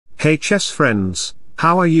Hey chess friends,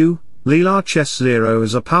 how are you? LeelaZero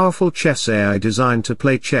is a powerful chess AI designed to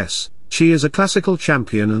play chess. She is a classical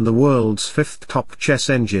champion and the world's 5th top chess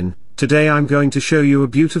engine. Today I'm going to show you a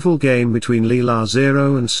beautiful game between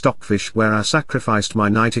LeelaZero and Stockfish where I sacrificed my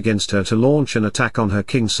knight against her to launch an attack on her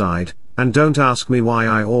kingside. And don't ask me why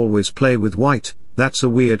I always play with white, that's a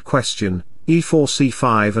weird question. e4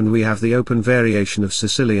 c5 and we have the open variation of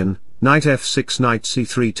Sicilian, knight f6 knight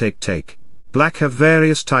c3 take. Black have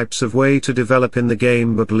various types of way to develop in the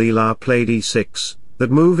game but Leela played e6,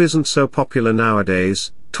 that move isn't so popular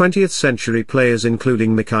nowadays. 20th century players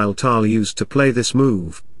including Mikhail Tal used to play this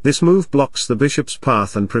move. This move blocks the bishop's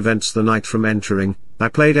path and prevents the knight from entering. I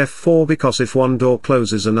played f4 because if one door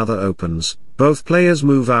closes another opens. Both players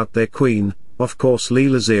move out their queen. Of course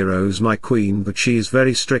LeelaZero's my queen but she is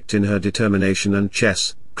very strict in her determination and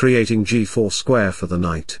chess, creating g4 square for the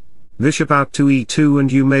knight. Bishop out to e2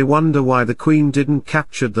 and you may wonder why the queen didn't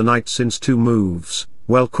capture the knight since 2 moves.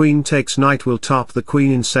 Well, queen takes knight will tap the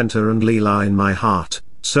queen in center and Leela in my heart.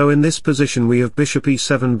 So in this position we have bishop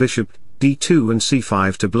e7 bishop d2 and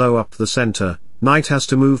c5 to blow up the center. Knight has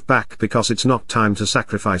to move back because it's not time to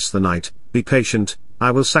sacrifice the knight. Be patient, I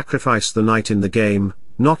will sacrifice the knight in the game,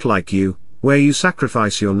 not like you, where you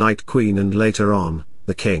sacrifice your knight queen and later on,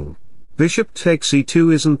 the king. Bishop takes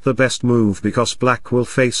e2 isn't the best move because black will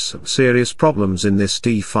face some serious problems in this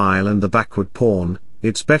d-file and the backward pawn.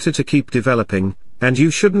 It's better to keep developing, and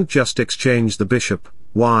you shouldn't just exchange the bishop.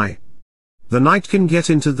 Why? The knight can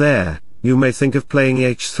get into there. You may think of playing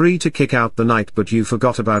h3 to kick out the knight but you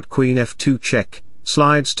forgot about queen f2 check,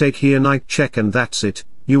 slides take here knight check and that's it.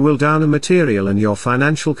 You will down a material and your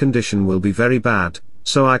financial condition will be very bad.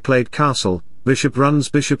 So I played castle, bishop runs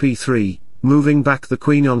bishop e3. Moving back the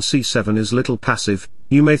queen on c7 is little passive.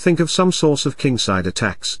 You may think of some source of kingside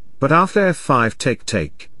attacks, but after f5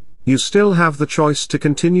 take. You still have the choice to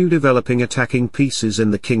continue developing attacking pieces in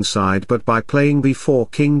the kingside but by playing b4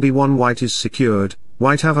 king b1 white is secured.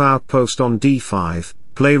 White have outpost on d5,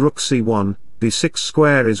 play rook c1, b6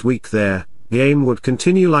 square is weak there. Game would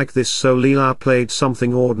continue like this so Leela played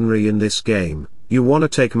something ordinary in this game. You wanna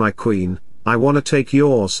take my queen, I wanna take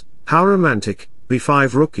yours, how romantic.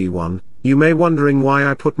 b5 rook e1. You may wondering why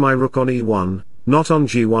I put my rook on e1, not on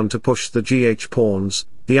g1 to push the gh pawns.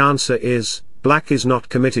 The answer is, black is not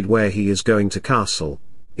committed where he is going to castle.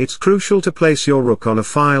 It's crucial to place your rook on a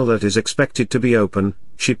file that is expected to be open.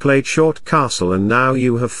 She played short castle and now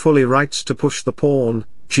you have fully rights to push the pawn.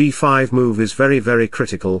 g5 move is very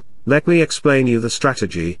critical. Let me explain you the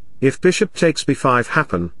strategy. If bishop takes b5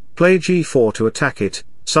 happen, play g4 to attack it,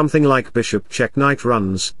 something like bishop check knight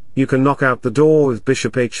runs. You can knock out the door with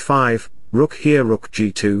bishop h5, rook here rook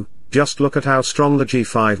g2, just look at how strong the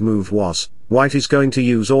g5 move was. White is going to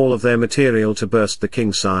use all of their material to burst the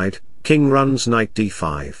kingside, king runs knight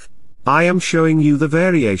d5. I am showing you the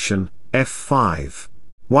variation, f5.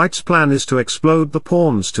 White's plan is to explode the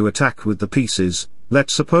pawns to attack with the pieces.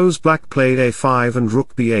 Let's suppose black played a5 and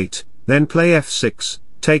rook b8, then play f6,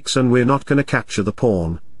 takes and we're not gonna capture the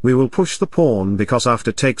pawn. We will push the pawn because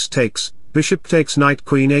after takes, bishop takes knight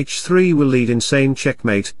queen h3 will lead insane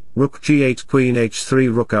checkmate, rook g8 queen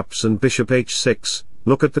h3 rook ups and bishop h6,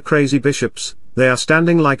 look at the crazy bishops, they are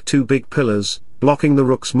standing like 2 big pillars, blocking the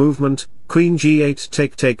rook's movement, queen g8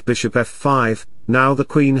 take bishop f5, now the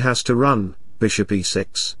queen has to run, bishop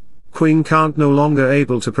e6. Queen can't no longer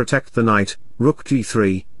able to protect the knight, rook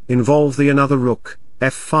g3, involve the another rook,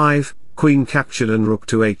 f5, queen captured and rook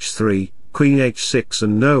to h3, queen h6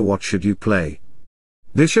 and now what should you play?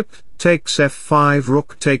 Bishop takes f5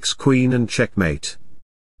 rook takes queen and checkmate.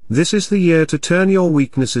 This is the year to turn your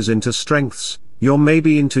weaknesses into strengths, your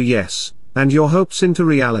maybe into yes, and your hopes into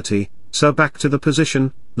reality. So back to the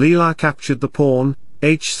position, Leela captured the pawn,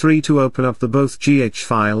 h3 to open up the both gh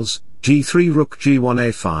files, g3 rook g1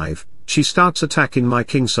 a5, she starts attacking my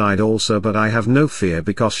kingside also but I have no fear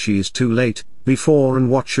because she is too late, b4 and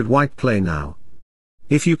what should white play now?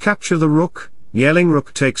 If you capture the rook, yelling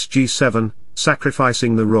rook takes g7,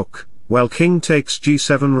 sacrificing the rook, well king takes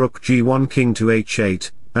g7 rook g1 king to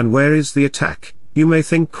h8, and where is the attack? You may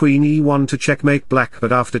think queen e1 to checkmate black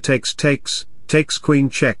but after takes queen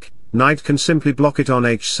check, knight can simply block it on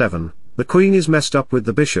h7, the queen is messed up with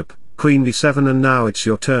the bishop, queen b7 and now it's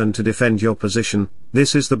your turn to defend your position.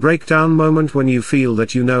 This is the breakdown moment when you feel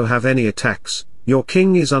that you no have any attacks, your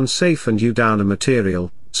king is unsafe and you down a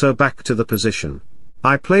material, so back to the position.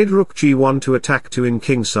 I played rook g1 to attack to in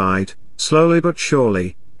kingside, slowly but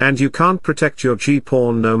surely, and you can't protect your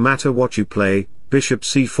g-pawn no matter what you play. Bishop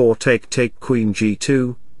c4 take queen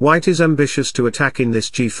g2, white is ambitious to attack in this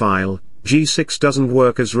g-file, g6 doesn't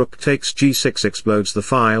work as rook takes g6 explodes the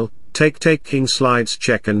file, take king slides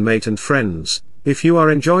check and mate. And friends, if you are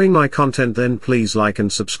enjoying my content, then please like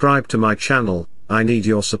and subscribe to my channel. I need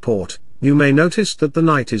your support. You may notice that the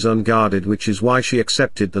knight is unguarded, which is why she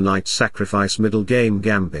accepted the knight sacrifice middle game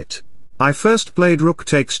gambit. I first played rook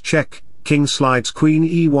takes check, king slides queen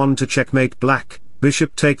e1 to checkmate black,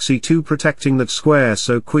 bishop takes e2 protecting that square,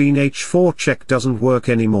 so queen h4 check doesn't work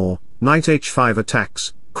anymore, knight h5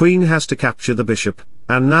 attacks, queen has to capture the bishop,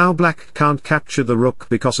 and now black can't capture the rook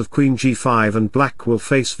because of queen g5, and black will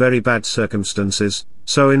face very bad circumstances.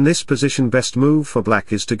 So in this position, best move for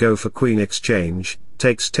black is to go for queen exchange,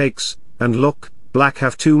 takes, and look, black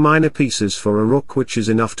have two minor pieces for a rook, which is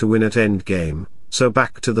enough to win at endgame. So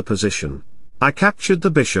back to the position. I captured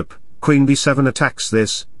the bishop, queen b7 attacks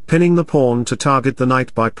this, pinning the pawn to target the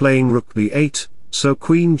knight by playing rook b8, so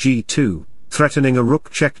queen g2, threatening a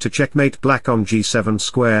rook check to checkmate black on g7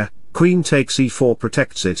 square, queen takes e4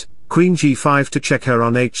 protects it, queen g5 to check her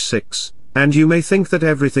on h6, and you may think that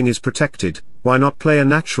everything is protected. Why not play a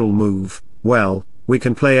natural move? Well, we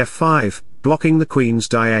can play f5, blocking the queen's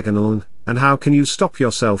diagonal, and how can you stop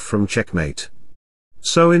yourself from checkmate?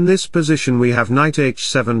 So in this position we have knight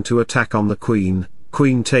h7 to attack on the queen,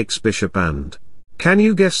 queen takes bishop, and can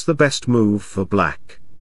you guess the best move for black?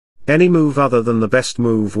 Any move other than the best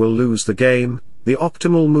move will lose the game. The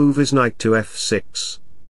optimal move is knight to f6.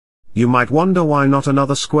 You might wonder why not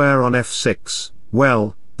another square on f6.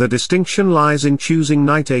 Well, the distinction lies in choosing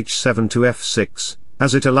knight h7 to f6,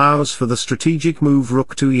 as it allows for the strategic move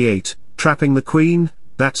rook to e8, trapping the queen.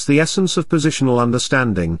 That's the essence of positional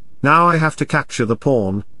understanding. Now I have to capture the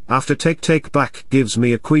pawn. After take black gives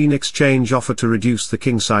me a queen exchange offer to reduce the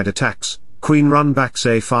kingside attacks. Queen run backs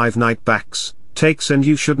a5, knight backs, takes, and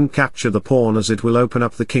you shouldn't capture the pawn as it will open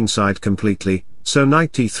up the kingside completely, so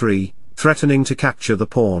knight e3, threatening to capture the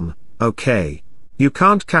pawn. Okay. You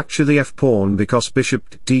can't capture the f-pawn because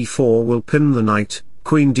bishop d4 will pin the knight,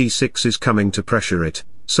 queen d6 is coming to pressure it,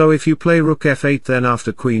 so if you play rook f8, then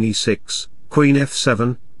after queen e6, queen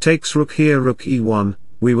f7, takes rook here, rook e1,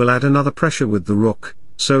 we will add another pressure with the rook,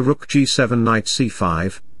 so rook g7, knight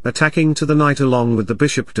c5, attacking to the knight along with the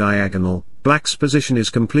bishop diagonal. Black's position is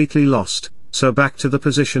completely lost, so back to the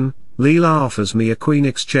position. Leela offers me a queen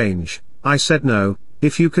exchange. I said no.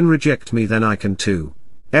 If you can reject me, then I can too.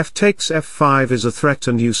 F takes f5 is a threat,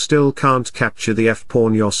 and you still can't capture the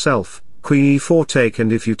f-pawn yourself. Queen e4 take,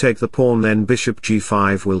 and if you take the pawn, then bishop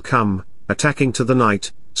g5 will come, attacking to the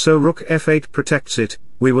knight, so rook f8 protects it.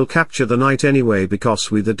 We will capture the knight anyway because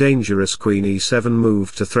with the dangerous queen e7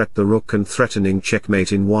 move to threat the rook and threatening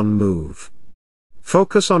checkmate in one move.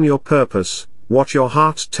 Focus on your purpose, what your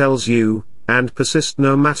heart tells you, and persist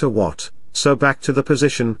no matter what. So back to the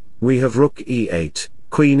position, we have rook e8,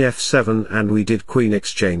 queen f7, and we did queen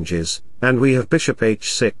exchanges, and we have bishop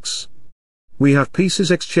h6. We have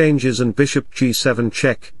pieces exchanges and bishop g7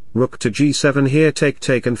 check, rook to g7 here,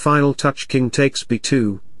 take, and final touch king takes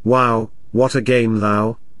b2. Wow, what a game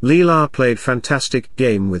though. Leela played fantastic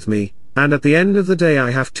game with me, and at the end of the day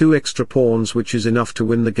I have two extra pawns, which is enough to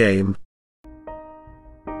win the game.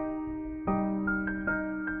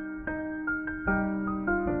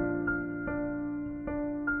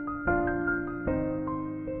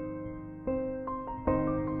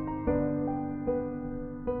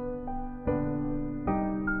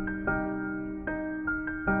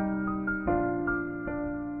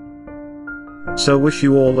 So wish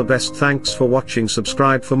you all the best. Thanks for watching.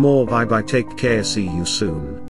 Subscribe for more. Bye bye, take care, see you soon.